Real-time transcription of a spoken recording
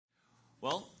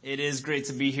Well, it is great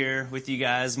to be here with you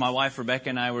guys. My wife Rebecca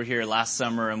and I were here last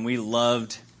summer and we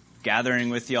loved gathering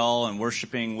with y'all and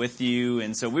worshiping with you.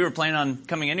 And so we were planning on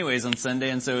coming anyways on Sunday,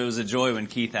 and so it was a joy when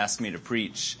Keith asked me to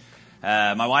preach.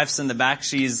 My wife's in the back.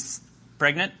 She's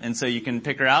pregnant, and so you can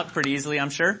pick her out pretty easily,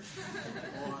 I'm sure.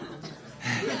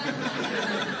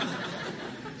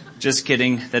 Just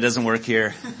kidding. That doesn't work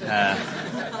here.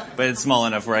 But it's small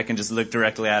enough where I can just look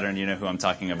directly at her and you know who I'm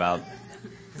talking about.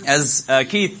 As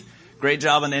Keith, great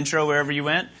job on the intro wherever you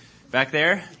went. Back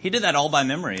there, he did that all by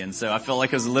memory, and so I felt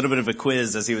like it was a little bit of a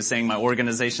quiz as he was saying my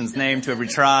organization's name to every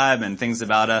tribe and things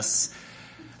about us.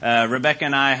 Rebecca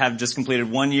and I have just completed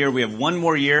 1 year. We have one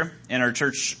more year in our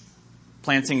church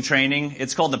planting training.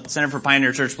 It's called the Center for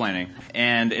Pioneer Church Planting,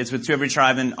 and it's with To Every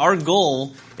Tribe. And our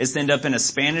goal is to end up in a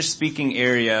Spanish-speaking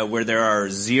area where there are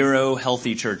 0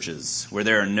 healthy churches, where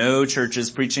there are no churches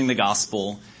preaching the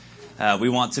gospel. We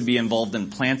want to be involved in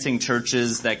planting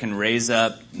churches that can raise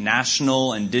up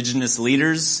national indigenous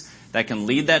leaders that can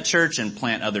lead that church and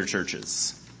plant other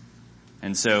churches.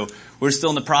 And so we're still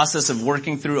in the process of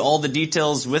working through all the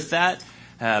details with that.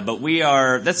 But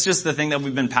that's just the thing that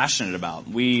we've been passionate about.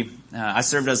 I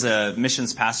served as a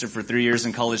missions pastor for 3 years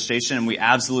in College Station, and we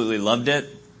absolutely loved it.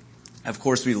 Of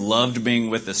course, we loved being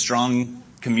with a strong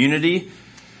community.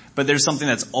 But there's something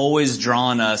that's always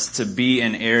drawn us to be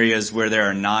in areas where there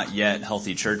are not yet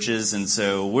healthy churches. And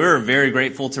so we're very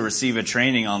grateful to receive a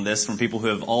training on this from people who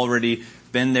have already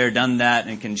been there, done that,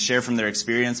 and can share from their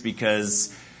experience,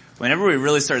 because whenever we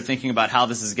really start thinking about how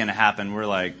this is going to happen, we're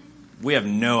like, we have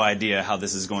no idea how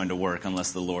this is going to work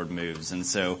unless the Lord moves. And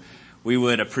so we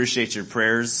would appreciate your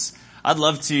prayers. I'd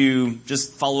love to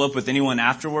just follow up with anyone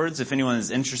afterwards if anyone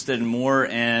is interested in more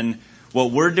in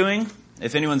what we're doing.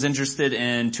 If anyone's interested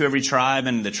in To Every Tribe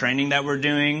and the training that we're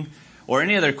doing, or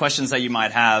any other questions that you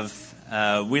might have,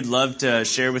 we'd love to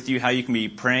share with you how you can be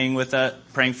praying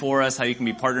for us, how you can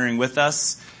be partnering with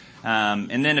us.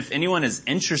 And then if anyone is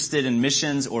interested in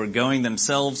missions or going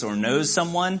themselves or knows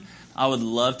someone, I would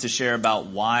love to share about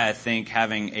why I think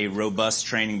having a robust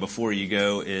training before you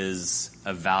go is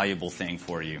a valuable thing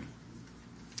for you.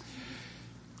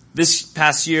 This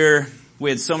past year, we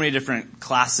had so many different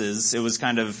classes. It was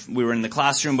we were in the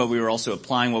classroom, but we were also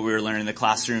applying what we were learning in the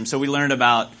classroom. So we learned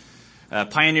about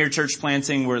pioneer church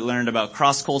planting. We learned about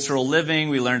cross-cultural living.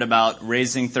 We learned about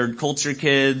raising third culture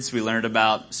kids. We learned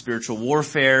about spiritual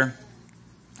warfare.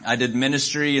 I did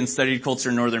ministry and studied culture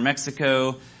in northern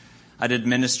Mexico. I did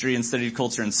ministry and studied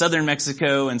culture in southern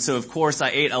Mexico. And so, of course, I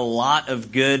ate a lot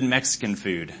of good Mexican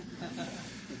food.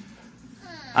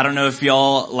 I don't know if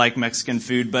y'all like Mexican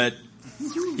food, but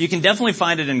you can definitely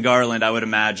find it in Garland, I would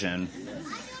imagine.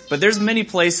 But there's many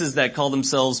places that call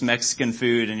themselves Mexican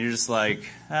food, and you're just like,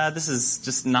 this is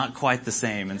just not quite the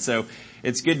same. And so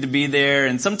it's good to be there.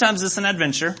 And sometimes it's an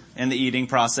adventure in the eating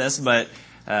process, but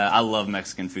I love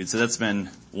Mexican food. So that's been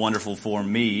wonderful for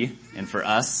me and for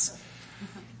us.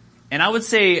 And I would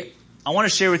say I want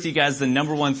to share with you guys the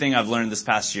number one thing I've learned this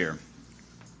past year.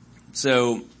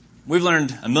 So we've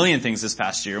learned a million things this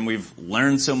past year, and we've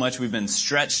learned so much. We've been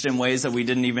stretched in ways that we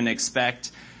didn't even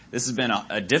expect. This has been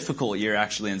a difficult year,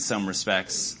 actually, in some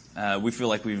respects. We feel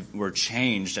like we're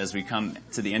changed as we come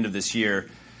to the end of this year.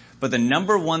 But the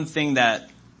number one thing that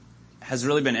has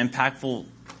really been impactful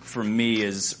for me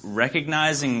is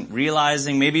recognizing,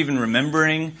 realizing, maybe even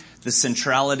remembering the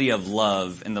centrality of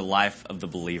love in the life of the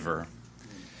believer.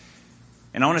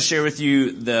 And I want to share with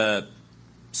you the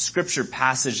scripture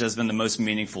passage has been the most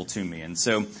meaningful to me. And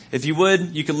so if you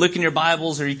would, you could look in your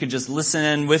Bibles or you could just listen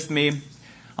in with me. I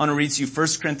want to read to you 1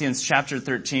 Corinthians chapter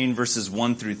 13, verses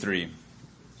 1 through 3.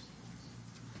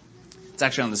 It's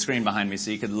actually on the screen behind me,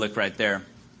 so you could look right there.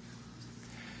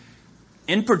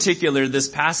 In particular, this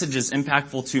passage is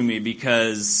impactful to me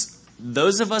because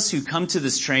those of us who come to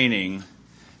this training,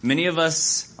 many of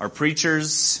us are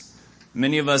preachers,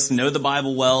 many of us know the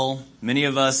Bible well,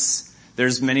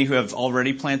 there's many who have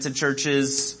already planted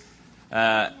churches.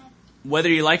 Whether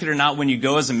you like it or not, when you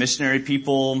go as a missionary,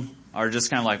 people are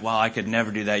just kind of like, wow, I could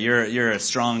never do that. You're a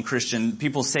strong Christian.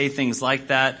 People say things like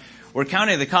that. We're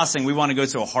counting the cost, saying we want to go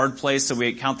to a hard place, so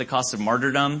we count the cost of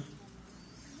martyrdom.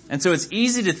 And so it's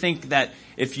easy to think that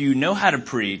if you know how to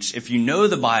preach, if you know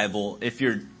the Bible, if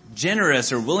you're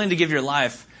generous or willing to give your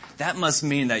life, that must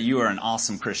mean that you are an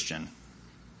awesome Christian.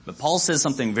 But Paul says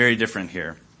something very different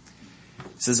here.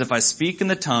 It says, if I speak in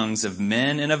the tongues of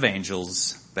men and of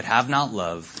angels, but have not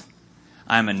love,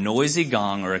 I am a noisy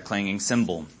gong or a clanging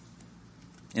cymbal.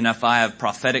 And if I have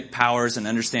prophetic powers and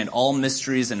understand all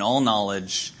mysteries and all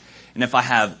knowledge, and if I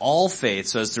have all faith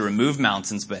so as to remove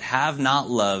mountains, but have not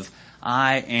love,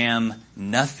 I am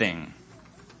nothing.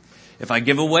 if I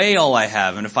give away all I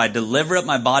have, and if I deliver up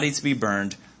my body to be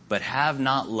burned, but have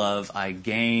not love, I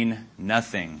gain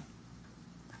nothing.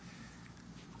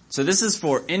 So this is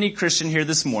for any Christian here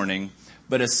this morning,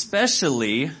 but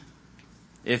especially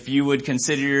if you would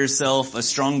consider yourself a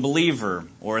strong believer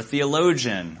or a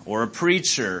theologian or a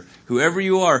preacher, whoever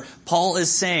you are, Paul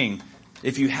is saying,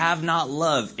 if you have not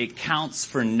love, it counts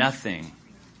for nothing.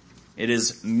 It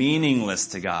is meaningless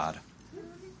to God.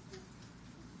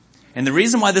 And the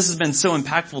reason why this has been so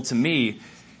impactful to me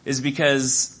is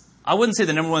because I wouldn't say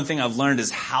the number one thing I've learned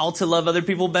is how to love other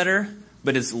people better,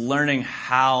 but it's learning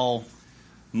how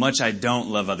much I don't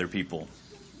love other people.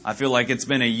 I feel like it's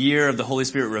been a year of the Holy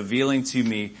Spirit revealing to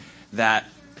me that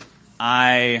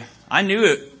I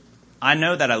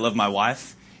know that I love my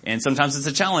wife, and sometimes it's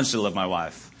a challenge to love my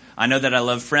wife. I know that I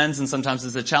love friends, and sometimes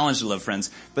it's a challenge to love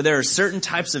friends. But there are certain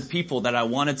types of people that I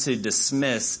wanted to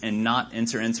dismiss and not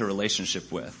enter into a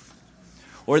relationship with.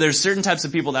 Or there's certain types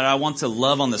of people that I want to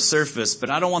love on the surface, but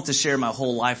I don't want to share my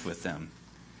whole life with them.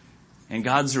 And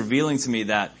God's revealing to me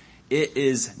that it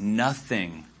is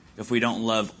nothing if we don't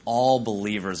love all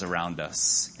believers around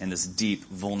us in this deep,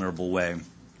 vulnerable way.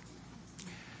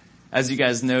 As you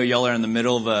guys know, y'all are in the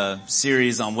middle of a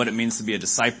series on what it means to be a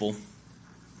disciple.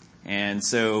 And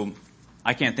so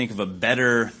I can't think of a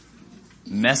better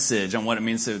message on what it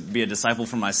means to be a disciple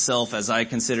for myself as I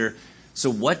consider,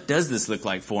 so what does this look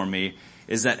like for me?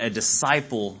 Is that a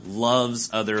disciple loves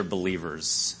other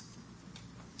believers.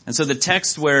 And so the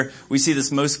text where we see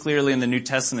this most clearly in the New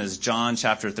Testament is John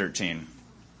chapter 13.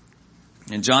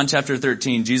 In John chapter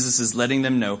 13, Jesus is letting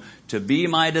them know, to be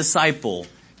my disciple,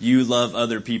 you love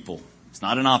other people. It's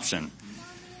not an option.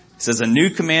 He says, a new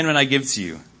commandment I give to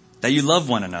you, that you love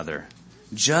one another,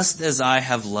 just as I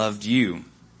have loved you.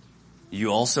 You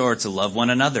also are to love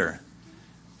one another.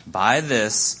 By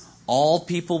this, all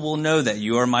people will know that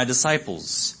you are my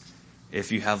disciples,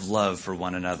 if you have love for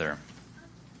one another.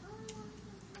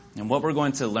 And what we're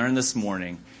going to learn this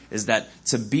morning is that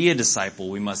to be a disciple,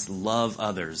 we must love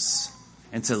others.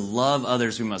 And to love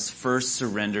others, we must first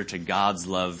surrender to God's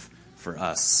love for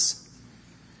us.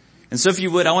 And so if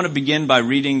you would, I want to begin by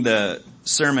reading the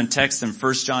sermon text in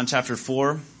 1 John chapter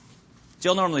 4. Do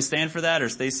y'all normally stand for that or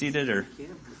stay seated? Or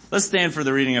let's stand for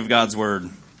the reading of God's word.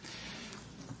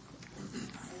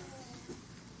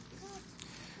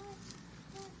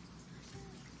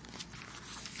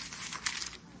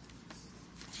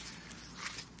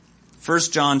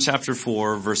 First John chapter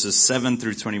 4, verses 7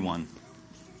 through 21.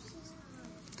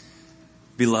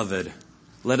 Beloved,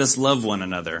 let us love one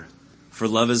another, for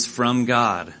love is from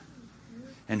God.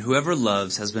 And whoever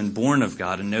loves has been born of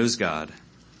God and knows God.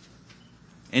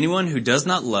 Anyone who does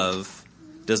not love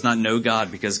does not know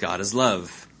God, because God is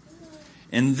love.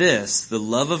 In this, the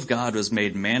love of God was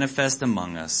made manifest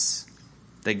among us,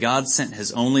 that God sent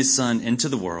his only Son into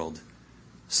the world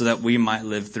so that we might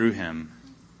live through him.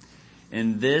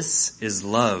 And this is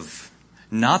love,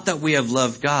 not that we have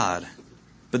loved God,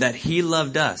 but that he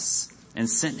loved us and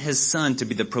sent his Son to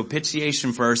be the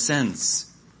propitiation for our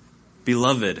sins.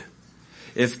 Beloved,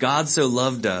 if God so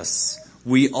loved us,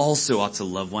 we also ought to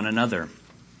love one another.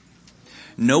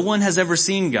 No one has ever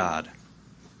seen God.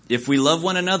 If we love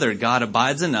one another, God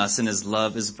abides in us and his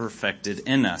love is perfected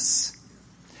in us.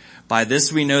 By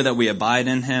this we know that we abide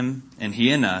in him and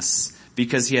he in us,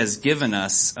 because he has given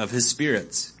us of his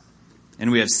Spirit. And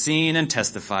we have seen and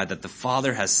testified that the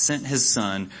Father has sent his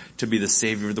Son to be the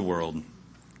Savior of the world.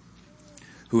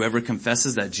 Whoever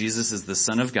confesses that Jesus is the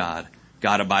Son of God,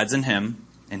 God abides in him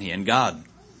and he in God.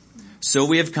 So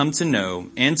we have come to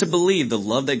know and to believe the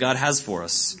love that God has for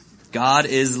us. God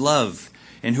is love,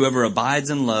 and whoever abides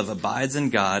in love abides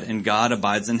in God, and God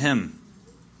abides in him.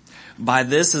 By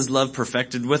this is love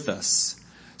perfected with us,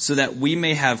 so that we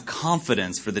may have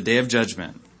confidence for the day of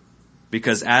judgment.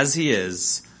 Because as he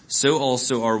is, so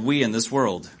also are we in this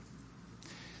world.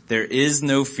 There is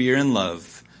no fear in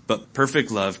love, but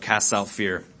perfect love casts out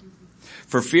fear.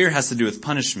 For fear has to do with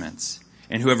punishment,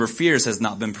 and whoever fears has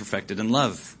not been perfected in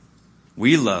love.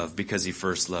 We love because he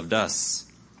first loved us.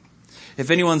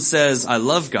 If anyone says, I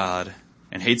love God,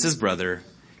 and hates his brother,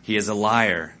 he is a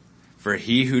liar. For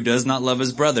he who does not love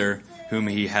his brother, whom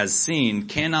he has seen,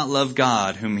 cannot love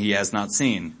God, whom he has not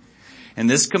seen. And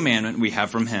this commandment we have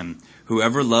from him,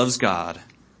 whoever loves God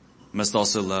must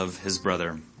also love his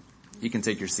brother. You can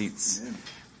take your seats. Amen.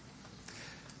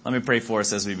 Let me pray for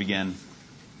us as we begin.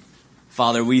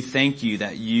 Father, we thank you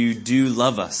that you do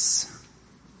love us.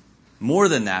 More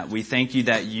than that, we thank you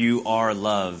that you are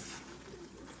love.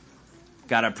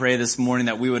 God, I pray this morning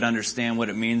that we would understand what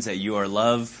it means that you are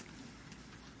love.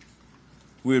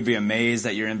 We would be amazed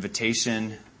at your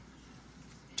invitation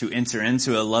to enter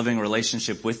into a loving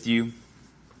relationship with you.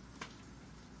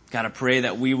 God, I pray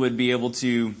that we would be able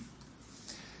to,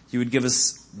 you would give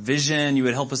us vision, you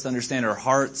would help us to understand our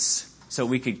hearts so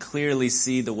we could clearly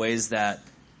see the ways that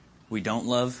we don't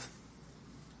love.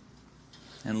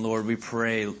 And Lord, we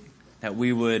pray that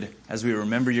we would, as we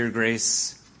remember your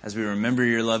grace, as we remember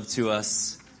your love to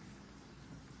us,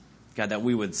 God, that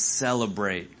we would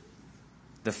celebrate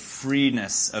the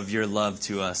freeness of your love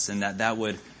to us, and that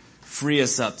would free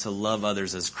us up to love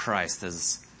others as Christ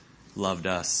has loved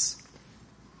us.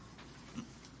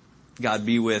 God,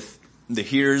 be with the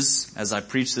hearers as I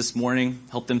preach this morning.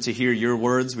 Help them to hear your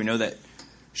words. We know that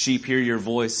sheep hear your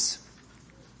voice.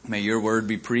 May your word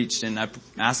be preached, and I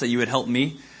ask that you would help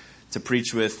me to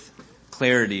preach with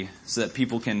clarity so that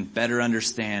people can better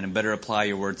understand and better apply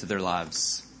your word to their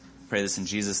lives. Pray this in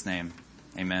Jesus' name.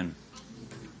 Amen.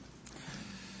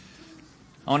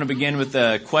 I want to begin with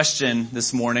a question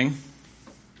this morning.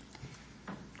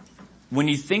 When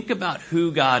you think about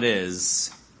who God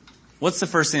is, what's the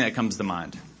first thing that comes to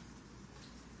mind?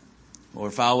 Or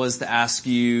if I was to ask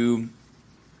you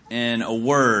in a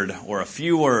word or a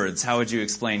few words, how would you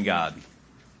explain God?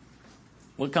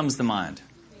 What comes to mind?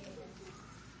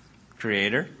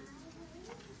 Creator?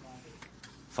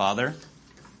 Father?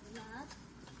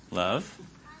 Love?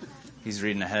 He's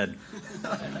reading ahead.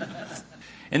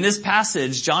 In this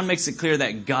passage, John makes it clear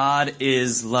that God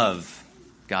is love.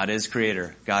 God is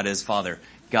creator. God is father.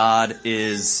 God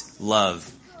is love.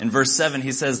 In verse 7,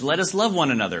 he says, let us love one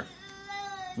another.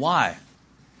 Why?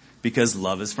 Because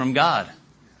love is from God.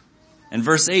 In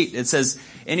verse 8, it says,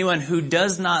 anyone who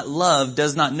does not love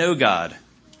does not know God.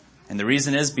 And the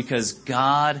reason is because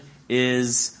God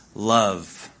is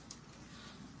love.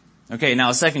 Okay, now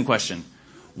a second question.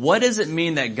 What does it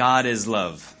mean that God is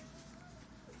love?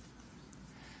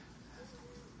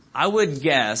 I would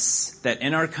guess that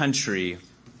in our country,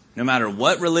 no matter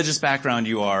what religious background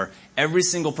you are, every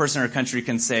single person in our country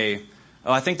can say,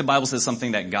 oh, I think the Bible says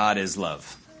something that God is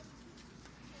love.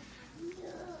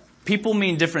 People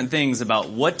mean different things about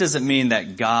what does it mean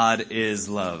that God is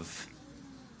love.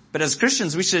 But as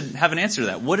Christians, we should have an answer to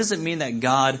that. What does it mean that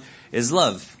God is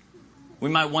love? We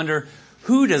might wonder,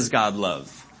 who does God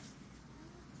love?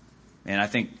 And I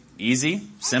think easy,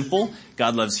 simple.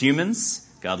 God loves humans.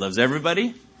 God loves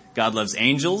everybody. God loves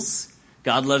angels.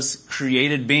 God loves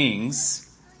created beings.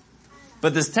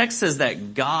 But this text says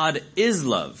that God is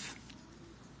love.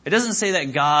 It doesn't say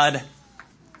that God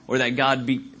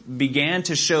began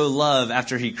to show love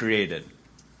after he created.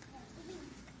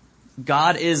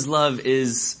 God is love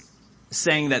is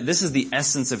saying that this is the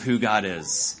essence of who God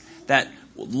is. That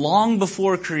long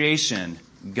before creation,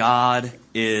 God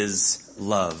is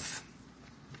love.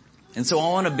 And so I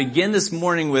want to begin this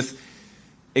morning with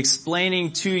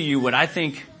explaining to you what I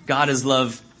think God is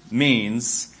love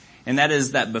means. And that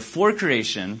is that before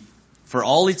creation, for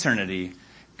all eternity,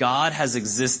 God has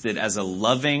existed as a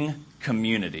loving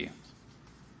community.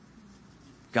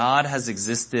 God has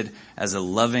existed as a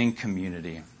loving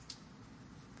community.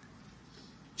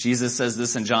 Jesus says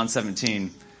this in John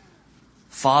 17,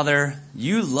 Father,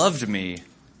 you loved me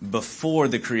before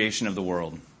the creation of the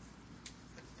world.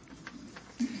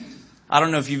 I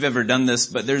don't know if you've ever done this,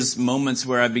 but there's moments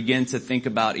where I begin to think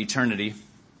about eternity,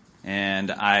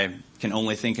 and I can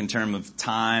only think in terms of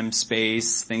time,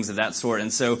 space, things of that sort.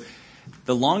 And so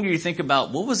the longer you think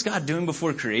about what was God doing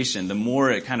before creation, the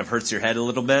more it kind of hurts your head a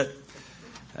little bit.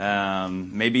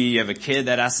 Maybe you have a kid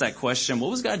that asks that question, what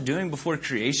was God doing before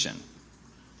creation?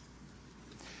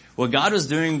 What God was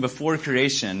doing before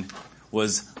creation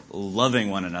was loving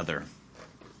one another.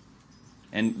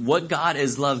 And what God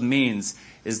is love means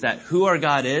is that who our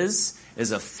God is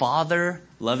a father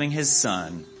loving his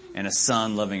son and a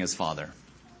son loving his father.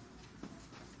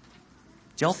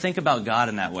 Do y'all think about God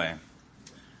in that way?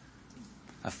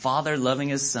 A father loving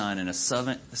his son and a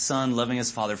son loving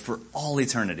his father for all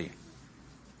eternity.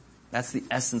 That's the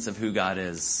essence of who God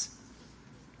is.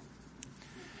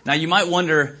 Now you might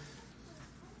wonder,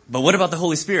 but what about the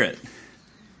Holy Spirit?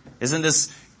 Isn't this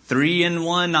 3 in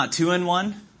 1, not 2 in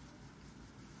 1?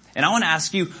 And I want to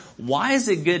ask you, why is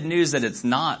it good news that it's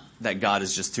not that God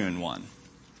is just 2 in 1?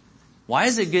 Why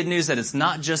is it good news that it's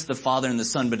not just the Father and the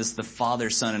Son, but it's the Father,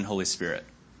 Son, and Holy Spirit?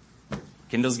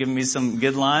 Kendall's giving me some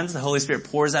good lines. The Holy Spirit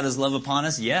pours out his love upon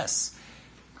us. Yes.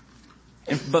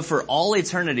 But for all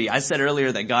eternity, I said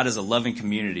earlier that God is a loving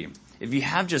community. If you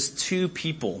have just 2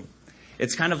 people,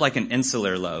 it's kind of like an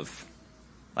insular love.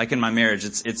 Like in my marriage,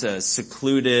 it's a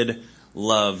secluded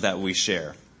love that we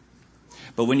share.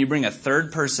 But when you bring a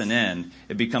third person in,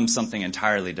 it becomes something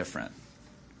entirely different.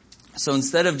 So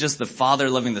instead of just the Father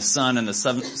loving the Son and the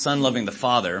Son loving the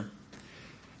Father,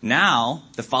 Now,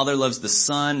 the Father loves the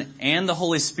Son and the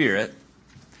Holy Spirit,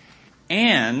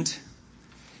 and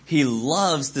He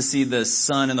loves to see the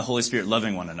Son and the Holy Spirit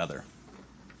loving one another.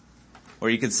 Or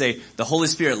you could say, the Holy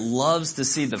Spirit loves to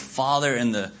see the Father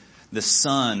and the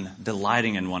Son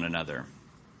delighting in one another.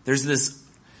 There's this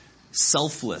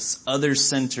selfless,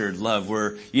 other-centered love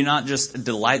where you not just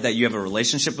delight that you have a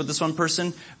relationship with this one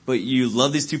person, but you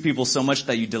love these two people so much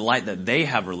that you delight that they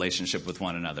have a relationship with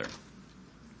one another.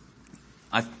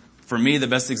 For me, the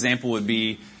best example would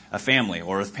be a family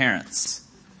or with parents.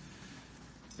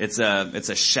 It's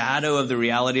a shadow of the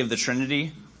reality of the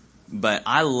Trinity, but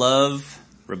I love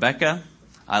Rebecca.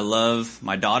 I love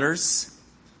my daughters.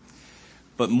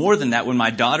 But more than that, when my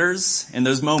daughters, in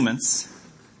those moments,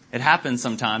 it happens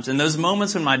sometimes, in those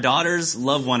moments when my daughters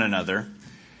love one another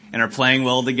and are playing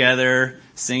well together,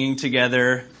 singing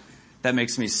together, that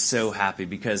makes me so happy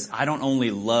because I don't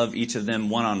only love each of them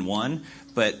one-on-one,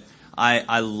 but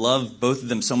I love both of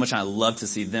them so much, and I love to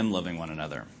see them loving one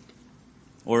another.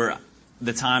 Or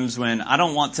the times when I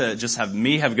don't want to just have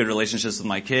me have good relationships with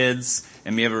my kids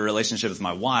and me have a relationship with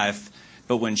my wife,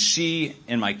 but when she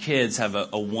and my kids have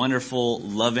a wonderful,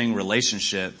 loving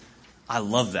relationship, I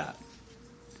love that.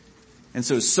 And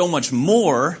so much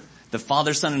more, the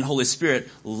Father, Son, and Holy Spirit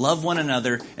love one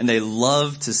another, and they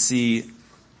love to see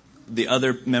the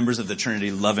other members of the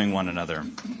Trinity loving one another.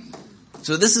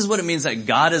 So this is what it means that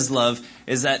God is love,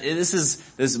 is that this is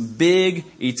this big,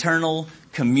 eternal,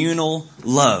 communal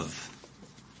love.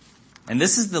 And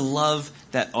this is the love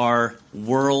that our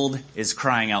world is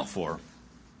crying out for.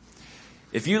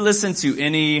 If you listen to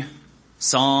any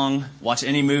song, watch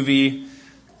any movie,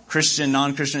 Christian,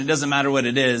 non-Christian, it doesn't matter what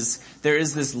it is, there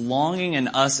is this longing in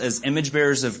us as image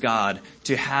bearers of God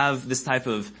to have this type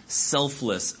of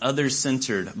selfless,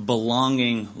 other-centered,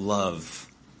 belonging love.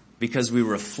 Because we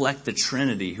reflect the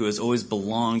Trinity who has always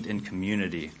belonged in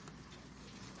community.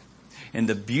 And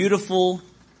the beautiful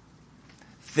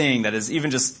thing that is even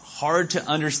just hard to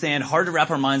understand, hard to wrap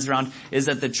our minds around, is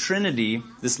that the Trinity,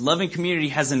 this loving community,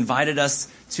 has invited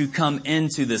us to come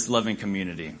into this loving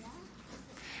community.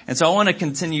 And so I want to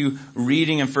continue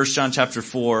reading in 1 John chapter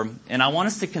 4, and I want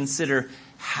us to consider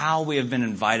how we have been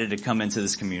invited to come into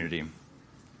this community.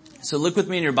 So look with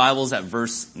me in your Bibles at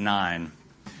verse 9.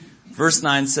 Verse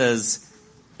 9 says,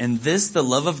 "In this the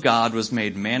love of God was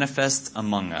made manifest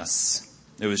among us.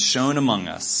 It was shown among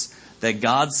us that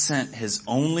God sent His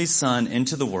only Son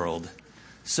into the world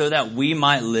so that we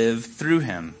might live through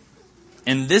Him.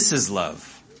 And this is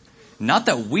love. Not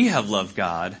that we have loved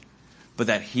God, but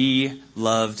that He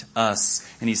loved us.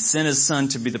 And He sent His Son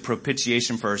to be the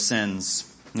propitiation for our sins."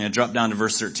 I'm going to drop down to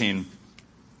verse 13.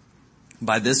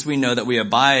 "By this we know that we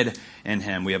abide in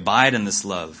Him. We abide in this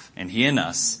love, and He in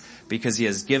us, because He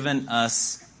has given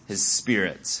us His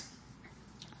Spirit."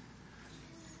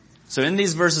 So in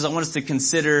these verses, I want us to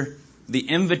consider the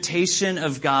invitation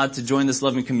of God to join this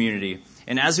loving community.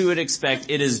 And as we would expect,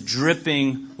 it is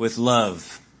dripping with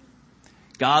love.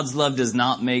 God's love does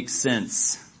not make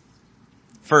sense.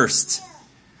 First,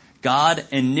 God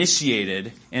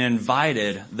initiated and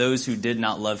invited those who did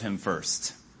not love Him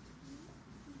first.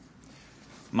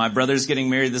 My brother's getting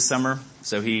married this summer,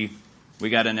 so we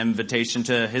got an invitation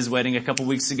to his wedding a couple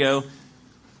weeks ago.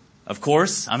 Of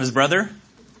course, I'm his brother.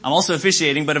 I'm also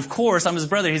officiating, but of course, I'm his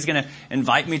brother. He's going to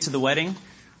invite me to the wedding.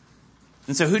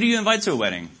 And so who do you invite to a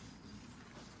wedding?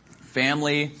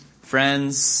 Family,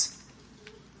 friends,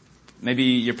 maybe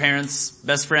your parents,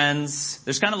 best friends.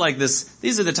 There's kind of like this,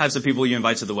 these are the types of people you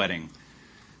invite to the wedding.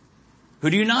 Who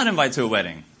do you not invite to a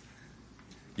wedding?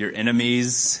 Your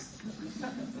enemies.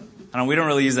 We don't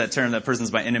really use that term, that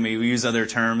person's my enemy. We use other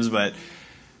terms, but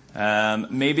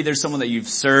maybe there's someone that you've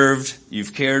served,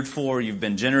 you've cared for, you've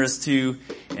been generous to,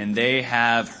 and they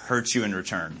have hurt you in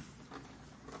return.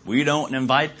 We don't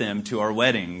invite them to our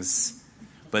weddings,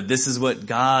 but this is what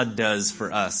God does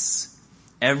for us.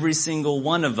 Every single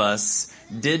one of us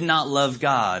did not love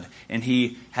God, and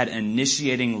He had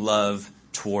initiating love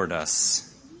toward us.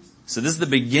 So this is the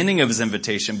beginning of His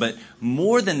invitation, but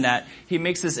more than that, He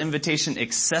makes this invitation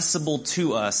accessible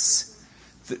to us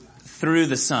through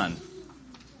the Son.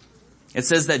 It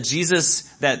says that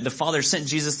that the Father sent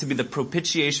Jesus to be the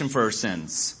propitiation for our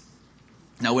sins.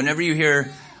 Now, whenever you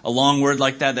hear a long word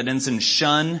like that ends in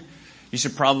shun, you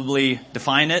should probably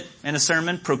define it in a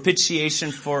sermon.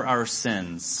 Propitiation for our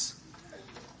sins.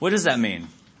 What does that mean?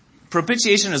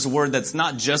 Propitiation is a word that's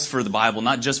not just for the Bible,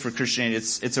 not just for Christianity.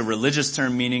 It's a religious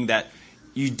term meaning that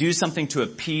you do something to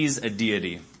appease a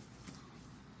deity.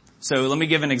 So let me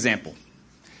give an example.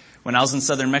 When I was in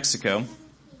southern Mexico,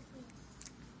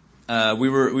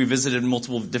 we visited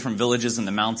multiple different villages in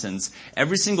the mountains.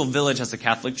 Every single village has a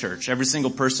Catholic church. Every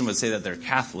single person would say that they're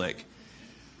Catholic.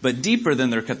 But deeper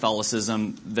than their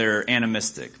Catholicism, they're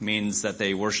animistic, means that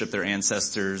they worship their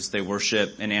ancestors, they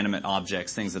worship inanimate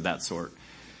objects, things of that sort.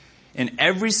 And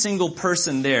every single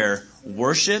person there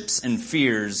worships and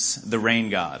fears the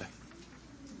rain god.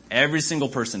 Every single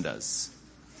person does.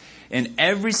 And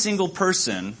every single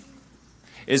person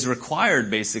is required,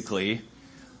 basically,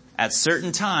 at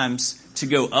certain times to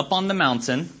go up on the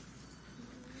mountain,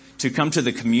 to come to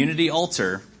the community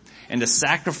altar, and to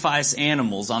sacrifice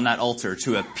animals on that altar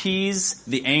to appease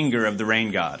the anger of the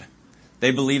rain god.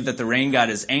 They believe that the rain god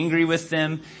is angry with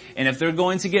them, and if they're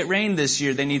going to get rain this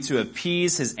year, they need to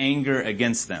appease his anger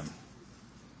against them.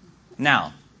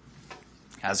 Now,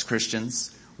 as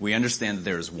Christians, we understand that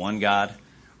there is one God.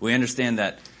 We understand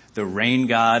that the rain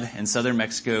god in southern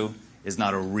Mexico is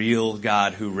not a real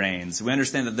God who reigns. We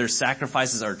understand that their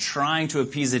sacrifices are trying to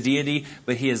appease a deity,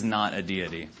 but he is not a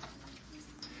deity.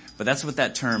 But that's what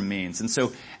that term means. And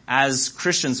so as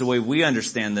Christians, the way we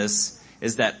understand this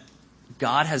is that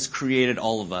God has created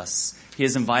all of us. He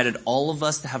has invited all of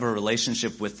us to have a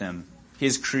relationship with him. He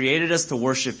has created us to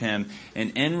worship him.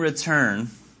 And in return,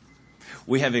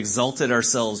 we have exalted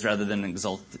ourselves rather than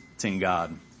exalting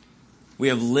God. We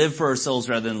have lived for ourselves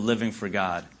rather than living for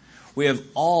God. We have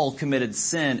all committed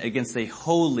sin against a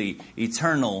holy,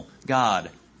 eternal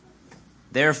God.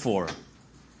 Therefore,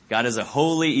 God is a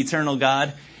holy, eternal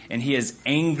God, and he is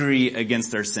angry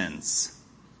against our sins.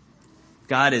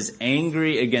 God is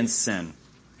angry against sin.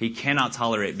 He cannot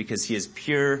tolerate because he is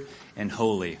pure and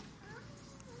holy.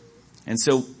 And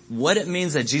so what it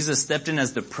means that Jesus stepped in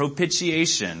as the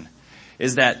propitiation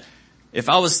is that if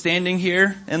I was standing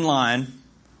here in line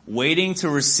waiting to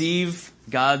receive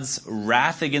God's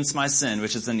wrath against my sin,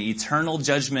 which is an eternal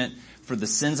judgment for the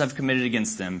sins I've committed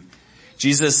against him,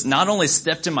 Jesus not only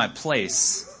stepped in my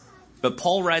place, but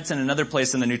Paul writes in another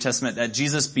place in the New Testament that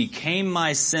Jesus became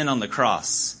my sin on the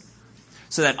cross.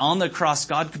 So that on the cross,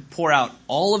 God could pour out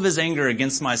all of his anger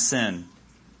against my sin.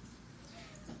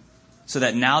 So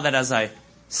that now that as I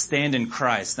stand in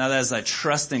Christ, now that as I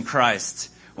trust in Christ,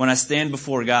 when I stand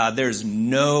before God, there's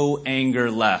no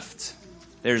anger left.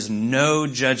 There's no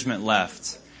judgment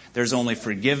left. There's only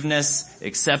forgiveness,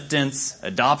 acceptance,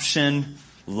 adoption,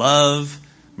 love,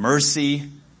 mercy.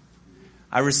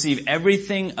 I receive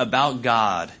everything about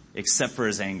God except for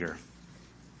his anger,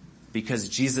 because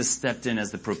Jesus stepped in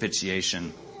as the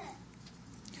propitiation.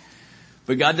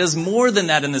 But God does more than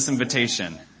that in this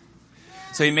invitation.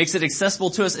 So he makes it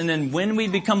accessible to us, and then when we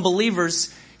become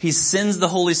believers, he sends the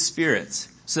Holy Spirit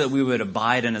so that we would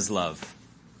abide in his love.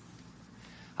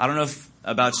 I don't know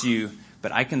about you,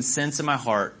 but I can sense in my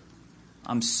heart,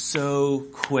 I'm so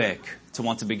quick to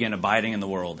want to begin abiding in the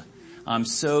world. I'm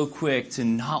so quick to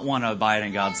not want to abide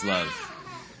in God's love.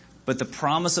 But the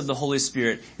promise of the Holy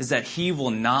Spirit is that he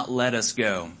will not let us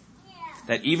go.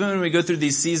 That even when we go through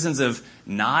these seasons of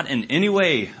not in any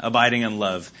way abiding in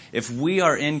love, if we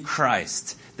are in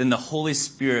Christ, then the Holy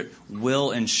Spirit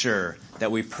will ensure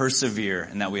that we persevere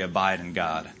and that we abide in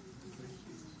God.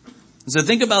 So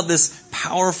think about this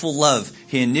powerful love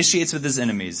he initiates with his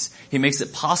enemies. He makes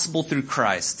it possible through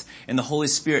Christ. And the Holy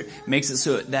Spirit makes it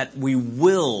so that we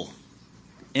will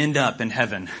end up in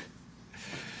heaven.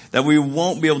 That we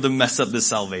won't be able to mess up this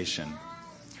salvation.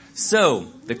 So,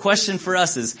 the question for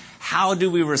us is, how do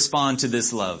we respond to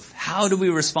this love? How do we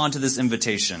respond to this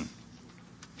invitation?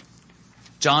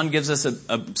 John gives us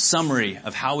a summary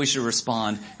of how we should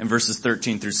respond in verses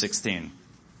 13 through 16.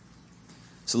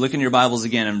 So look in your Bibles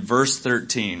again in verse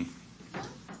 13.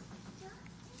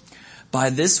 By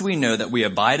this we know that we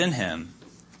abide in him,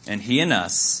 and he in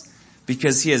us,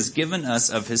 because he has given us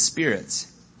of his Spirit.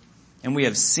 And we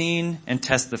have seen and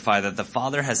testify that the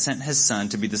Father has sent his Son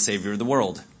to be the Savior of the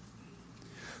world.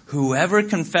 Whoever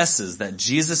confesses that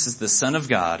Jesus is the Son of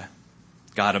God,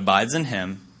 God abides in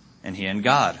him, and he in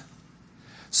God.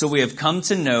 So we have come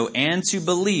to know and to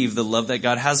believe the love that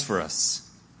God has for us.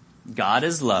 God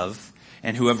is love,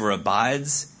 and whoever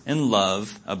abides in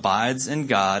love abides in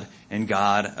God, and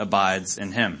God abides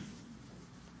in him.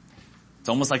 It's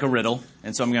almost like a riddle,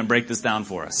 and so I'm going to break this down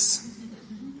for us.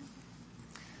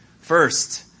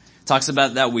 First, it talks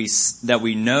about that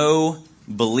we know,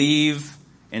 believe,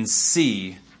 and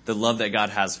see the love that God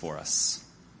has for us.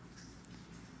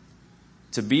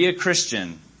 To be a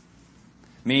Christian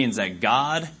means that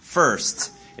God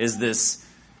first is this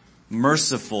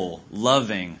merciful,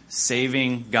 loving,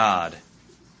 saving God,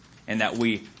 and that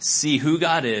we see who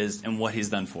God is and what he's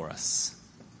done for us.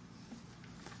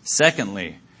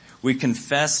 Secondly, we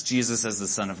confess Jesus as the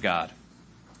Son of God.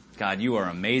 God, you are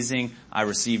amazing. I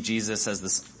receive Jesus as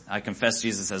I confess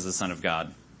Jesus as the Son of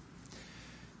God.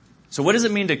 So what does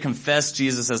it mean to confess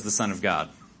Jesus as the Son of God?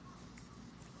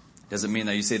 Does it mean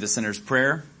that you say the sinner's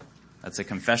prayer? That's a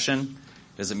confession.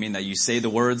 Does it mean that you say the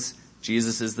words,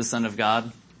 Jesus is the Son of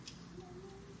God?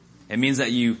 It means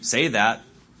that you say that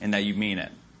and that you mean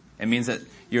it. It means that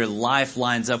your life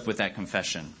lines up with that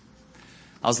confession.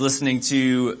 I was listening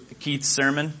to Keith's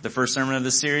sermon, the first sermon of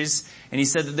this series, and he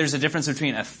said that there's a difference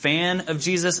between a fan of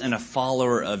Jesus and a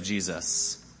follower of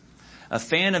Jesus. A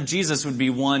fan of Jesus would be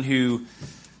one who,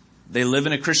 they live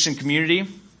in a Christian community,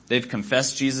 they've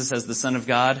confessed Jesus as the Son of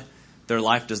God, their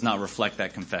life does not reflect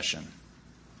that confession.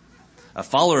 A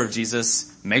follower of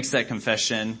Jesus makes that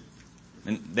confession,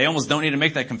 and they almost don't need to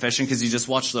make that confession because you just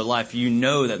watch their life. You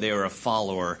know that they are a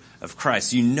follower of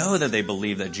Christ. You know that they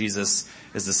believe that Jesus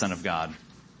is the Son of God.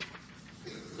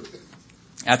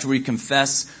 After we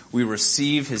confess, we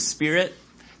receive His Spirit.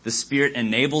 The Spirit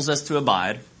enables us to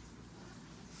abide.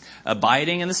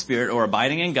 Abiding in the Spirit or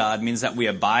abiding in God means that we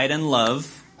abide in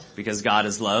love because God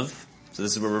is love. So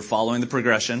this is where we're following the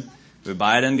progression. We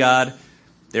abide in God,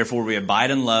 therefore we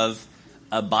abide in love.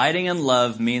 Abiding in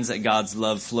love means that God's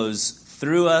love flows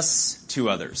through us to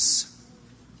others.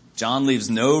 John leaves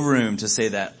no room to say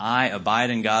that I abide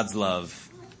in God's love,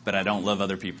 but I don't love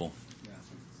other people.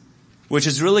 Which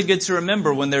is really good to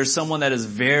remember when there's someone that is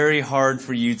very hard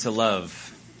for you to love.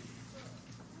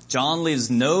 John leaves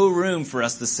no room for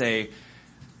us to say,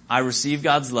 I receive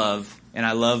God's love and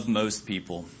I love most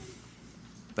people,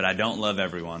 but I don't love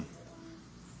everyone.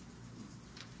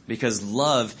 Because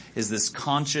love is this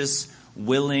conscious,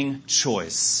 willing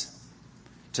choice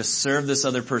to serve this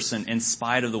other person in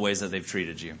spite of the ways that they've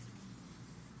treated you.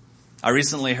 I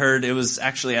recently heard, it was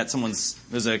actually at it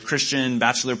was a Christian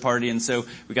bachelor party, and so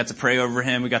we got to pray over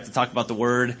him. We got to talk about the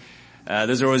Word.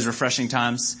 Those are always refreshing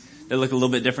times. They look a little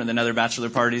bit different than other bachelor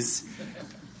parties.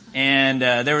 And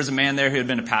there was a man there who had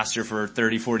been a pastor for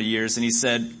 30, 40 years, and he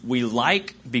said, we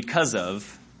like because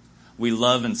of, we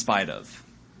love in spite of.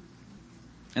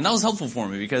 And that was helpful for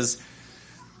me because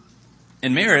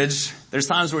in marriage, there's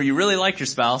times where you really like your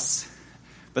spouse,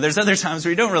 but there's other times where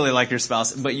you don't really like your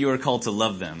spouse, but you are called to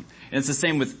love them. And it's the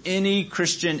same with any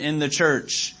Christian in the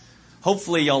church.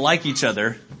 Hopefully y'all like each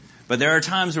other, but there are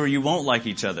times where you won't like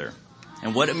each other.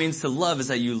 And what it means to love is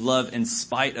that you love in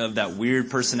spite of that weird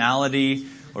personality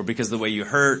or because of the way you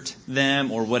hurt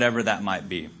them or whatever that might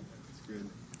be.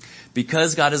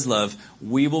 Because God is love,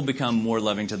 we will become more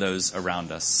loving to those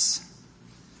around us.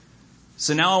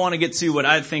 So now I want to get to what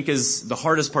I think is the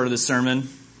hardest part of the sermon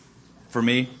for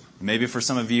me, maybe for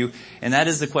some of you, and that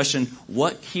is the question,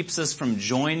 what keeps us from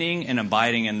joining and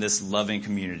abiding in this loving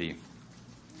community?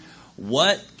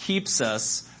 What keeps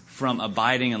us from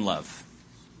abiding in love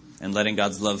and letting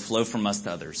God's love flow from us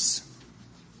to others?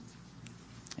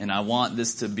 And I want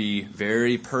this to be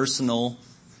very personal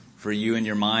for you in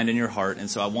your mind and your heart, and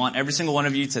so I want every single one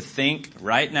of you to think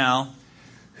right now,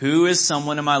 who is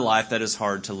someone in my life that is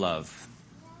hard to love?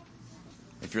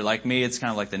 If you're like me, it's kind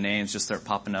of like the names just start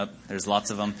popping up. There's lots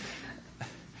of them.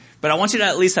 But I want you to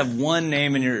at least have one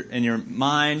name in your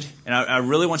mind, and I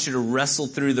really want you to wrestle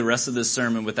through the rest of this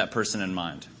sermon with that person in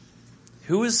mind.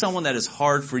 Who is someone that is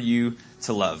hard for you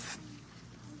to love?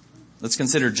 Let's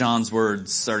consider John's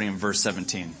words starting in verse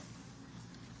 17.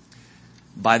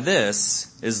 By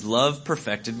this is love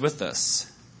perfected with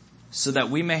us, so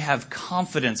that we may have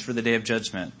confidence for the day of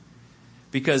judgment.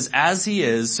 Because as He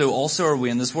is, so also are we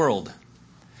in this world.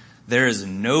 There is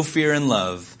no fear in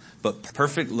love, but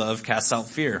perfect love casts out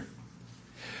fear.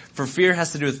 For fear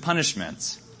has to do with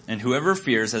punishment, and whoever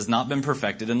fears has not been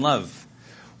perfected in love.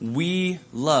 We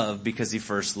love because He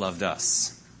first loved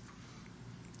us.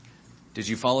 Did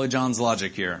you follow John's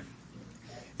logic here?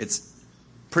 It's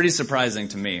pretty surprising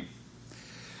to me.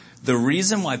 The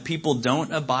reason why people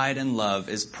don't abide in love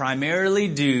is primarily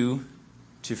due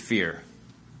to fear.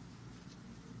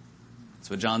 That's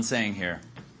what John's saying here.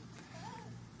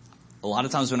 A lot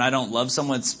of times when I don't love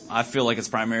someone, I feel like it's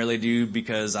primarily due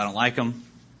because I don't like them,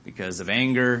 because of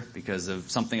anger, because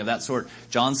of something of that sort.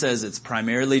 John says it's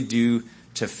primarily due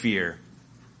to fear.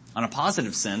 On a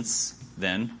positive sense,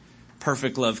 then,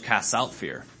 perfect love casts out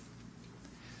fear.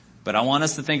 But I want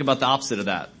us to think about the opposite of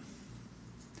that.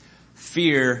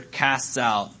 Fear casts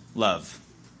out love.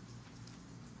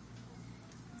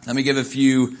 Let me give a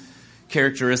few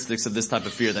characteristics of this type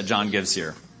of fear that John gives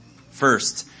here.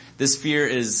 First, this fear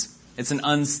it's an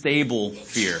unstable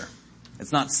fear.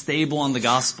 It's not stable on the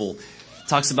gospel. It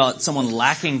talks about someone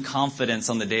lacking confidence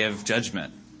on the day of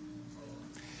judgment.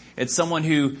 It's someone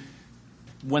who,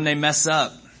 when they mess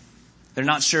up, they're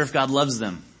not sure if God loves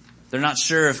them. They're not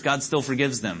sure if God still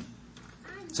forgives them.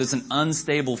 So it's an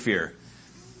unstable fear.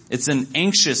 It's an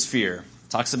anxious fear. It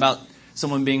talks about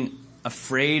someone being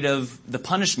afraid of the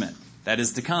punishment that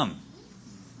is to come.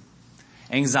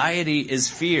 Anxiety is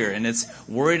fear, and it's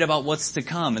worried about what's to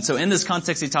come. And so in this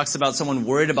context, he talks about someone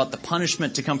worried about the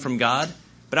punishment to come from God.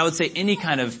 But I would say any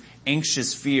kind of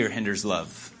anxious fear hinders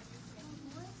love.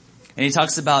 And he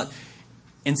talks about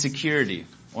insecurity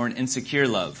or an insecure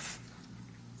love.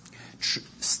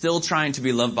 Still trying to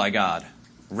be loved by God,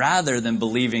 rather than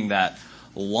believing that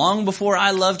long before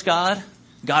I loved God,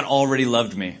 God already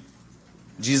loved me.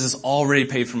 Jesus already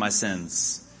paid for my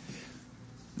sins.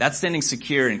 That's standing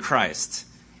secure in Christ.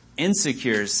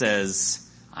 Insecure says,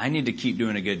 I need to keep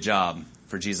doing a good job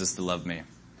for Jesus to love me.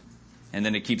 And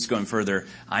then it keeps going further.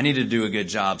 I need to do a good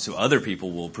job so other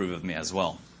people will approve of me as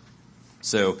well.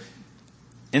 So,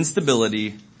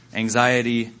 instability,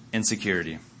 anxiety,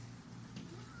 insecurity.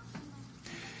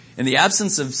 In the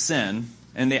absence of sin,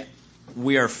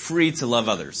 we are free to love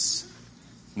others.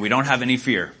 We don't have any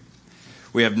fear.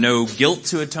 We have no guilt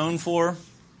to atone for.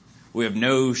 We have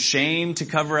no shame to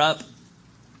cover up.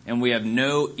 And we have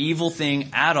no evil thing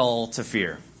at all to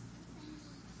fear.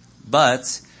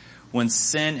 But when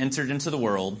sin entered into the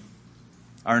world,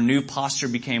 our new posture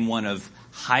became one of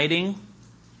hiding,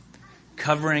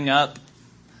 covering up,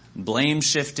 blame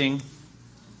shifting.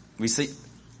 We see,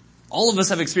 all of us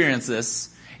have experienced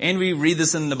this, and we read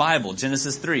this in the Bible.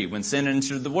 Genesis 3, when sin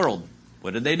entered the world,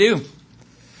 what did they do?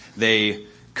 They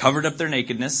covered up their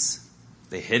nakedness.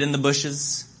 They hid in the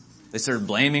bushes. They started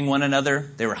blaming one another.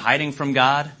 They were hiding from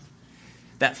God.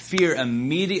 That fear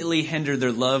immediately hindered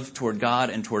their love toward God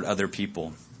and toward other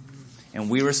people. And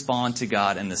we respond to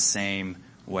God in the same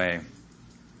way.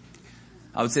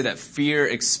 I would say that fear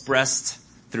expressed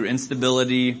through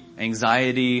instability,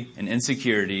 anxiety, and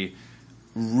insecurity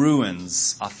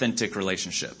ruins authentic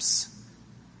relationships.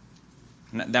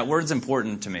 And that word's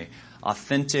important to me.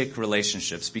 Authentic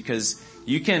relationships. Because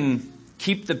you can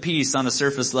keep the peace on a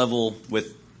surface level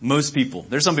with most people.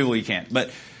 There's some people you can't, but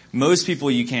most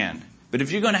people you can. But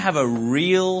if you're going to have a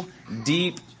real,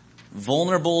 deep,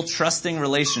 vulnerable, trusting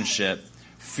relationship,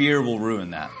 fear will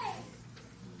ruin that.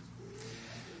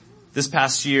 This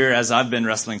past year, as I've been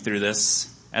wrestling through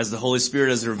this, as the Holy Spirit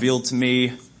has revealed to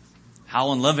me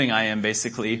how unloving I am,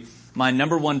 basically, my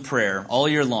number one prayer all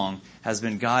year long has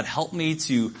been, God, help me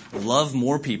to love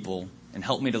more people and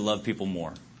help me to love people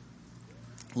more.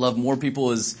 Love more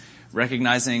people is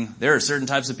recognizing there are certain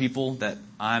types of people that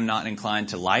I'm not inclined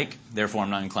to like, therefore I'm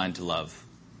not inclined to love.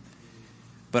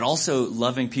 But also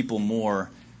loving people more,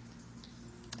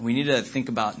 we need to think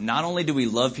about not only do we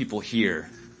love people here,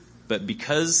 but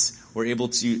because we're able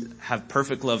to have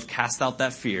perfect love cast out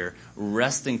that fear,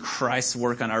 rest in Christ's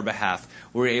work on our behalf,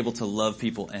 we're able to love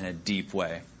people in a deep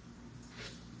way.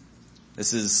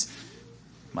 This is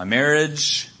my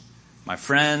marriage, my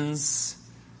friends,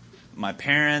 my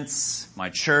parents, my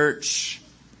church,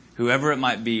 whoever it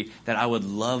might be, that I would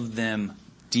love them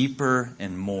deeper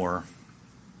and more.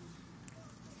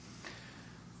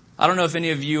 I don't know if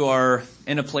any of you are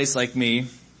in a place like me,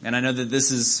 and I know that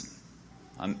this is,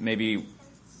 maybe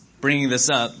bringing this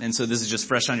up, and so this is just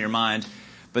fresh on your mind,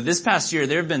 but this past year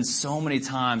there have been so many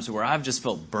times where I've just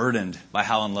felt burdened by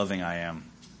how unloving I am.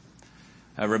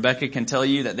 Rebecca can tell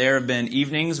you that there have been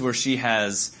evenings where she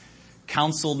has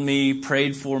counseled me,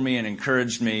 prayed for me, and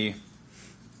encouraged me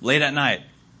late at night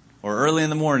or early in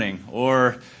the morning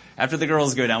or after the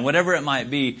girls go down, whatever it might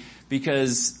be,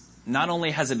 because not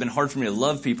only has it been hard for me to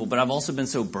love people, but I've also been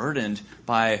so burdened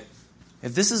by,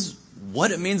 if this is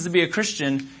what it means to be a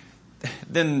Christian,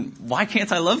 then why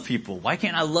can't I love people? Why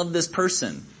can't I love this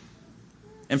person?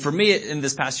 And for me, in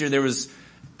this past year, there was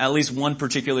at least one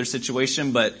particular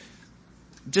situation, but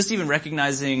just even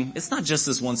recognizing it's not just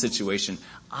this one situation.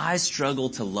 I struggle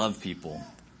to love people.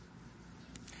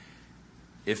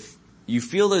 If you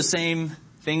feel those same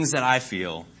things that I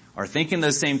feel, or thinking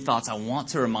those same thoughts, I want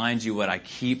to remind you what I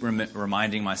keep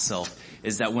reminding myself,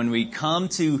 is that when we come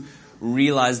to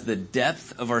realize the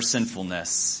depth of our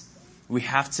sinfulness, we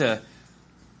have to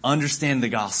understand the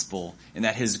gospel and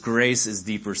that His grace is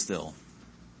deeper still.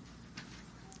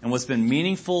 And what's been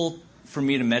meaningful for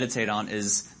me to meditate on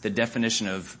is the definition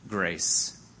of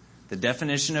grace. The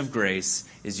definition of grace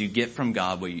is you get from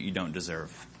God what you don't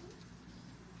deserve.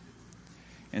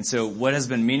 And so what has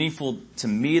been meaningful to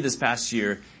me this past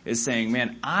year is saying,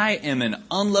 man, I am an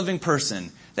unloving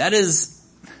person. That is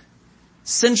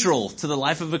central to the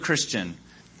life of a Christian.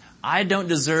 I don't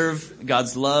deserve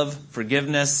God's love,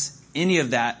 forgiveness, any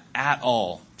of that at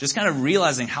all. Just kind of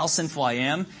realizing how sinful I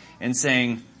am and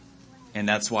saying, and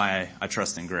that's why I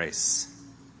trust in grace.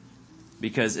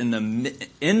 Because in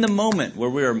the moment where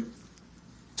we are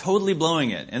totally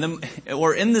blowing it.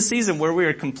 Or in the season where we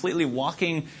are completely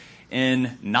walking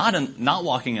in, not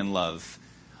walking in love,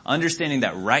 understanding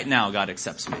that right now God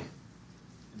accepts me.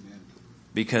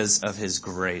 Because of his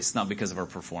grace, not because of our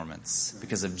performance.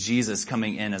 Because of Jesus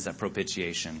coming in as that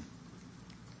propitiation.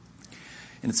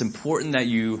 And it's important that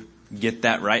you get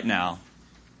that right now.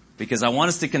 Because I want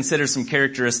us to consider some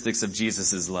characteristics of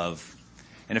Jesus' love.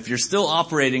 And if you're still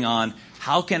operating on,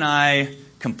 how can I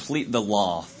complete the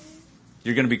law?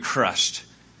 You're going to be crushed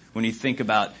when you think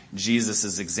about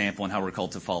Jesus' example and how we're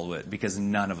called to follow it. Because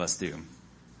none of us do.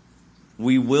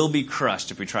 We will be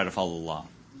crushed if we try to follow the law.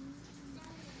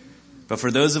 But for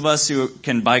those of us who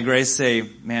can by grace say,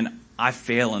 man, I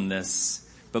fail in this,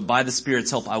 but by the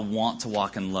Spirit's help, I want to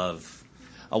walk in love.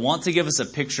 I want to give us a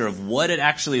picture of what it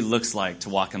actually looks like to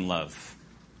walk in love.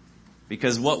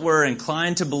 Because what we're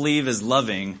inclined to believe is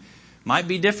loving might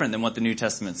be different than what the New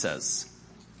Testament says.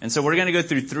 And so we're going to go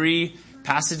through 3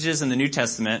 passages in the New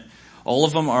Testament. All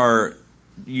of them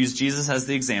use Jesus as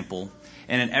the example.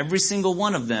 And in every single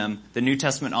one of them, the New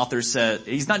Testament author said,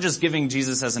 he's not just giving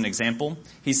Jesus as an example,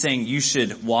 he's saying you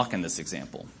should walk in this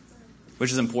example,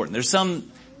 which is important. There's some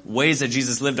ways that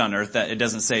Jesus lived on earth that it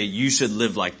doesn't say you should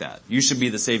live like that. You should be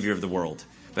the Savior of the world.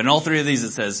 But in all 3 of these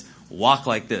it says walk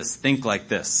like this, think like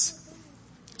this.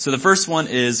 So the first one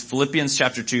is Philippians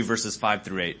chapter 2 verses 5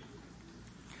 through 8.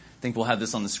 I think we'll have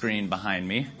this on the screen behind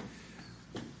me.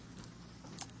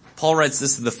 Paul writes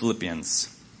this to the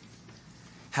Philippians.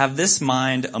 Have this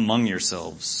mind among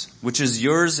yourselves, which is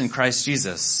yours in Christ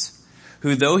Jesus,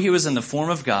 who though he was in the form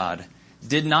of God,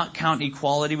 did not count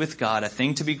equality with God a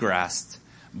thing to be grasped,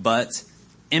 but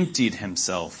emptied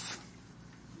himself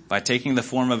by taking the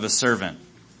form of a servant.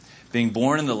 Being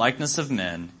born in the likeness of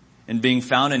men, and being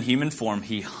found in human form,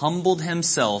 he humbled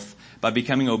himself by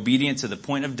becoming obedient to the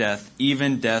point of death,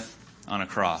 even death on a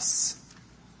cross.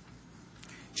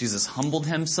 Jesus humbled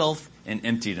himself and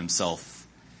emptied himself.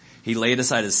 He laid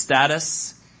aside his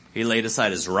status. He laid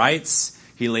aside his rights.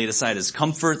 He laid aside his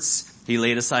comforts. He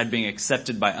laid aside being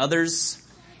accepted by others.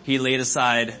 He laid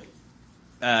aside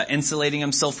insulating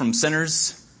himself from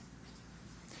sinners.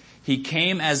 He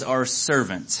came as our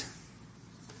servant.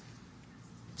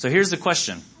 So here's the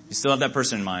question. You still have that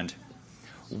person in mind.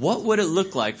 What would it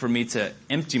look like for me to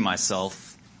empty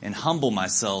myself and humble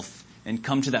myself and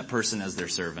come to that person as their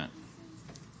servant?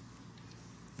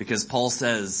 Because Paul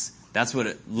says that's what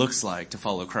it looks like to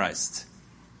follow Christ.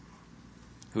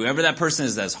 Whoever that person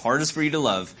is that's hardest for you to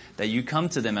love, that you come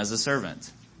to them as a servant.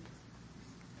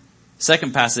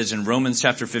 Second passage in Romans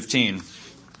chapter 15.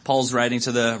 Paul's writing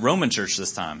to the Roman church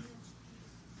this time.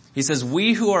 He says,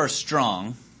 we who are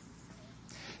strong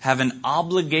have an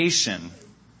obligation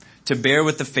to bear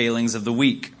with the failings of the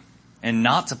weak and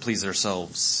not to please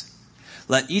ourselves.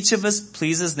 Let each of us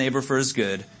please his neighbor for his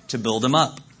good, to build him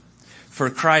up. For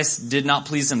Christ did not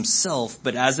please himself,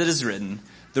 but as it is written,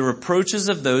 the reproaches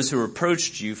of those who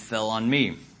reproached you fell on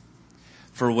me.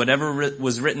 For whatever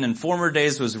was written in former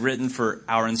days was written for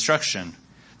our instruction,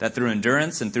 that through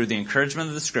endurance and through the encouragement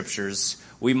of the Scriptures,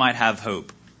 we might have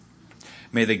hope.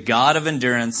 May the God of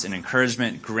endurance and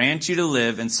encouragement grant you to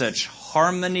live in such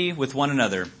harmony with one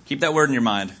another. Keep that word in your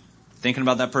mind. Thinking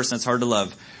about that person that's hard to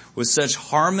love. With such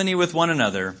harmony with one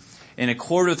another, in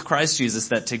accord with Christ Jesus,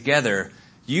 that together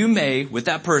you may, with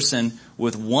that person,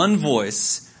 with one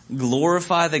voice,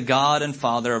 glorify the God and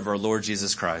Father of our Lord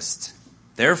Jesus Christ.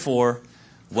 Therefore,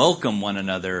 welcome one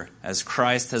another as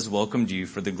Christ has welcomed you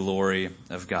for the glory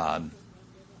of God.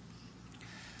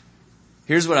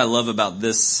 Here's what I love about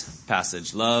this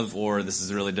passage. This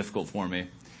is really difficult for me,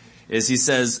 is he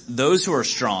says, those who are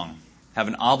strong have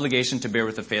an obligation to bear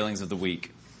with the failings of the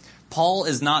weak. Paul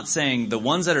is not saying the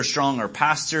ones that are strong are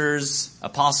pastors,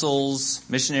 apostles,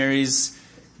 missionaries.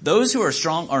 Those who are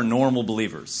strong are normal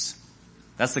believers.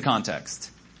 That's the context.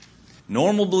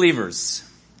 Normal believers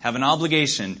have an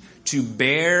obligation to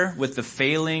bear with the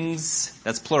failings,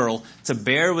 that's plural, to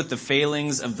bear with the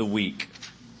failings of the weak.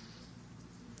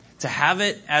 To have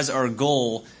it as our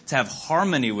goal to have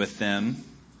harmony with them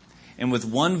and with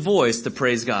one voice to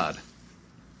praise God.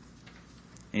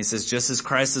 And he says, just as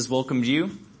Christ has welcomed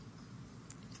you,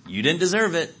 you didn't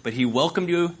deserve it, but he welcomed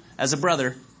you as a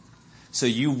brother. So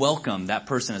you welcome that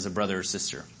person as a brother or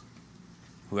sister,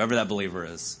 whoever that believer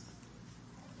is.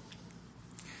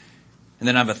 And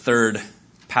then I have a third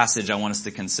passage I want us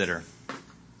to consider.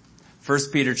 1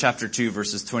 Peter chapter 2,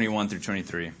 verses 21 through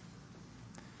 23.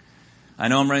 I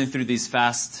know I'm running through these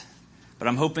fast, but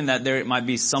I'm hoping that there might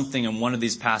be something in one of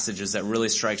these passages that really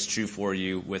strikes true for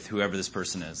you with whoever this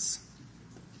person is.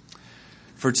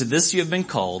 For to this you have been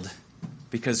called,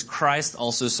 because Christ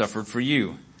also suffered for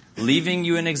you, leaving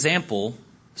you an example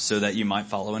so that you might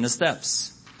follow in his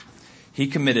steps. He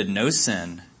committed no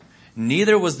sin,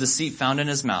 neither was deceit found in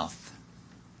his mouth.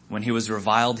 When he was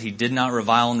reviled, he did not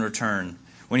revile in return.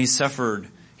 When he suffered,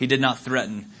 he did not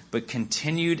threaten, but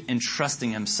continued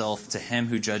entrusting himself to him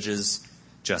who judges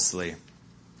justly.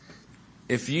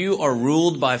 If you are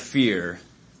ruled by fear,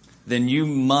 then you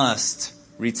must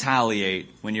retaliate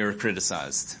when you're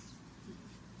criticized.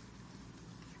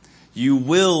 You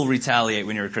will retaliate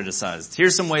when you're criticized.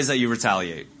 Here's some ways that you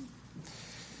retaliate.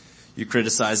 You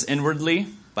criticize inwardly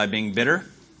by being bitter.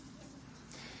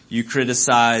 You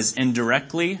criticize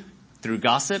indirectly through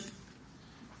gossip.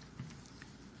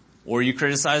 Or you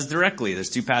criticize directly. There's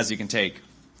two paths you can take.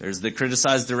 There's the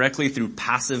criticize directly through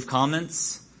passive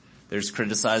comments. There's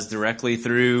criticize directly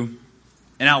through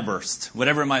an outburst,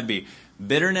 whatever it might be.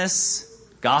 Bitterness,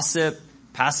 gossip,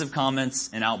 passive comments,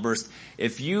 and outburst.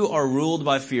 If you are ruled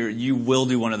by fear, you will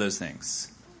do one of those things.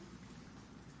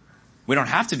 We don't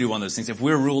have to do one of those things. If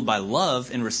we're ruled by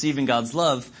love and receiving God's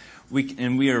love,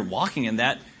 and we are walking in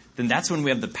that, then that's when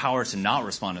we have the power to not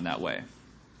respond in that way.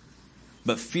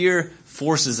 But fear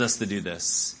forces us to do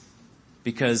this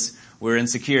because we're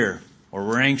insecure, or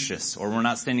we're anxious, or we're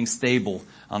not standing stable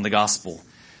on the gospel.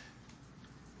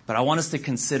 But I want us to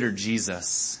consider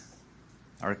Jesus,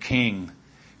 our King,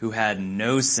 who had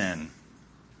no sin.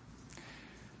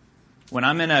 When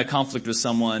I'm in a conflict with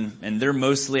someone and they're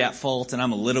mostly at fault and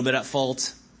I'm a little bit at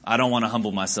fault, I don't want to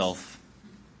humble myself.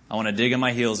 I want to dig in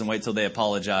my heels and wait till they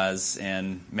apologize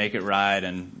and make it right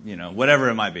and, whatever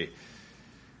it might be.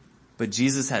 But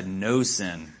Jesus had no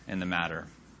sin in the matter.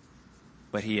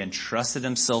 But he entrusted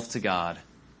himself to God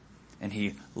and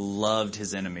he loved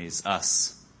his enemies,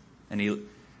 us. And he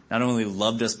not only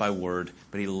loved us by word,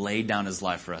 but he laid down his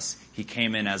life for us. He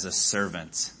came in as a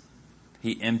servant.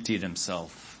 He emptied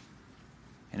himself.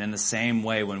 And in the same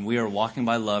way, when we are walking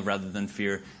by love rather than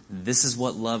fear, this is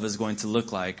what love is going to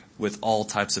look like with all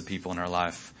types of people in our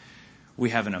life. We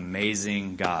have an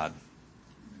amazing God.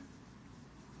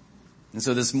 And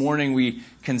so this morning we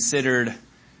considered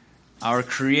our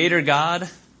Creator God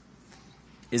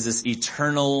is this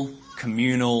eternal,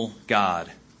 communal God.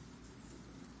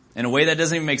 In a way that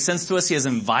doesn't even make sense to us, he has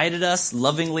invited us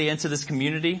lovingly into this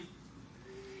community.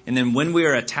 And then when we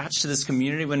are attached to this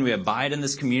community, when we abide in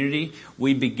this community,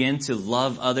 we begin to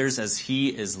love others as he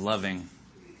is loving.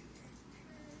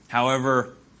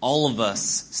 However, all of us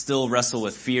still wrestle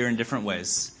with fear in different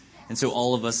ways. And so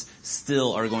all of us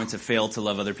still are going to fail to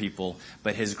love other people,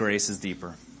 but his grace is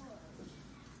deeper.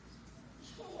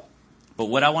 But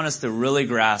what I want us to really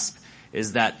grasp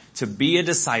is that to be a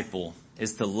disciple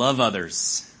is to love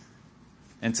others.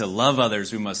 And to love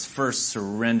others, we must first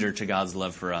surrender to God's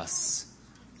love for us.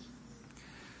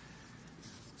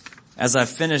 As I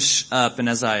finish up and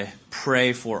as I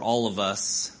pray for all of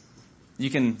us, you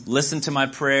can listen to my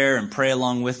prayer and pray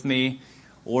along with me,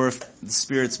 or if the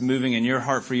Spirit's moving in your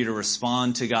heart for you to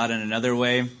respond to God in another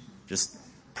way, just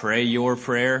pray your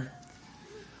prayer.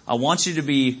 I want you to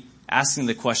be asking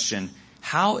the question,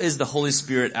 how is the Holy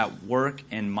Spirit at work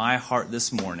in my heart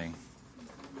this morning?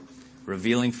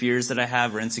 Revealing fears that I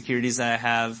have or insecurities that I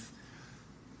have,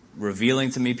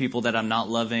 revealing to me people that I'm not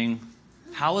loving.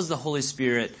 How is the Holy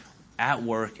Spirit at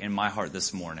work in my heart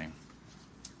this morning?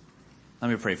 Let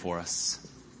me pray for us.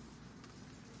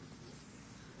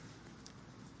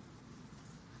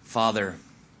 Father,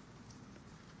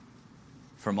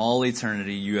 from all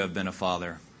eternity, you have been a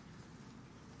father.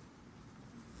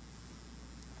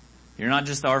 You're not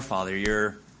just our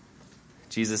father.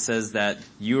 Jesus says that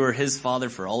you are his father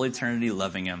for all eternity,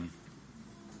 loving him.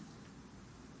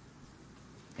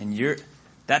 And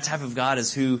that type of God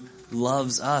is who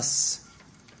loves us.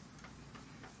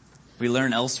 We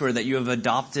learn elsewhere that you have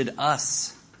adopted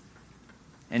us.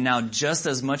 And now just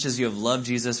as much as you have loved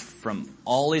Jesus from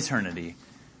all eternity,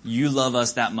 you love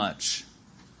us that much.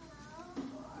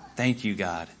 Thank you,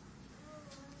 God.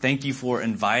 Thank you for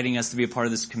inviting us to be a part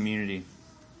of this community.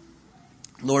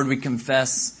 Lord, we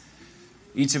confess,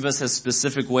 each of us has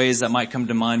specific ways that might come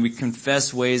to mind. We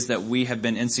confess ways that we have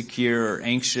been insecure or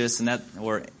anxious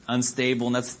or unstable,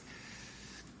 and that's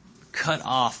cut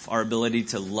off our ability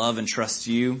to love and trust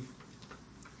you,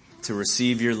 to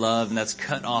receive your love, and that's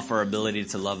cut off our ability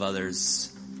to love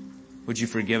others. Would you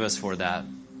forgive us for that?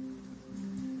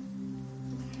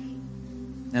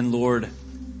 And Lord,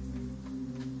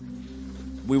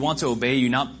 we want to obey you,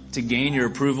 not to gain your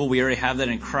approval. We already have that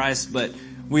in Christ, but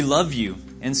we love you.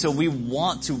 And so we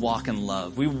want to walk in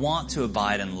love. We want to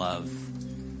abide in love.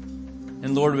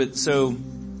 And Lord, so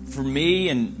for me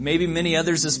and maybe many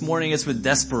others this morning, it's with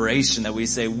desperation that we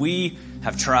say we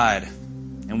have tried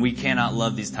and we cannot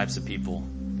love these types of people.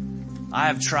 I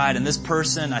have tried, and this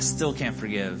person I still can't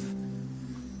forgive.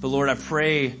 But Lord, I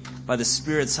pray by the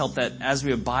Spirit's help that as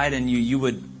we abide in you, you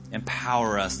would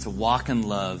empower us to walk in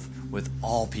love with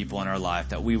all people in our life,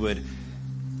 that we would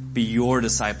be your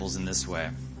disciples in this way.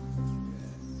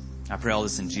 I pray all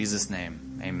this in Jesus'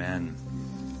 name. Amen.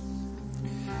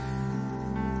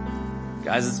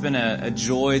 Guys, it's been a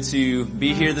joy to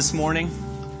be here this morning.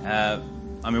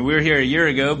 We were here a year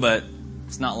ago, but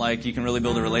it's not like you can really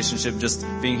build a relationship just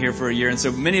being here for a year. And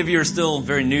so many of you are still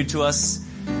very new to us.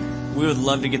 We would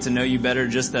love to get to know you better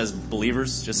just as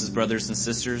believers, just as brothers and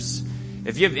sisters.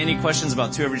 If you have any questions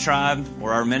about Two Every Tribe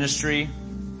or our ministry,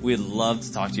 we'd love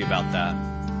to talk to you about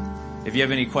that. If you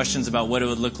have any questions about what it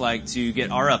would look like to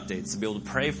get our updates, to be able to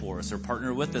pray for us or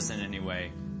partner with us in any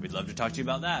way, we'd love to talk to you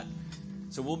about that.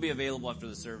 So we'll be available after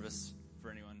the service.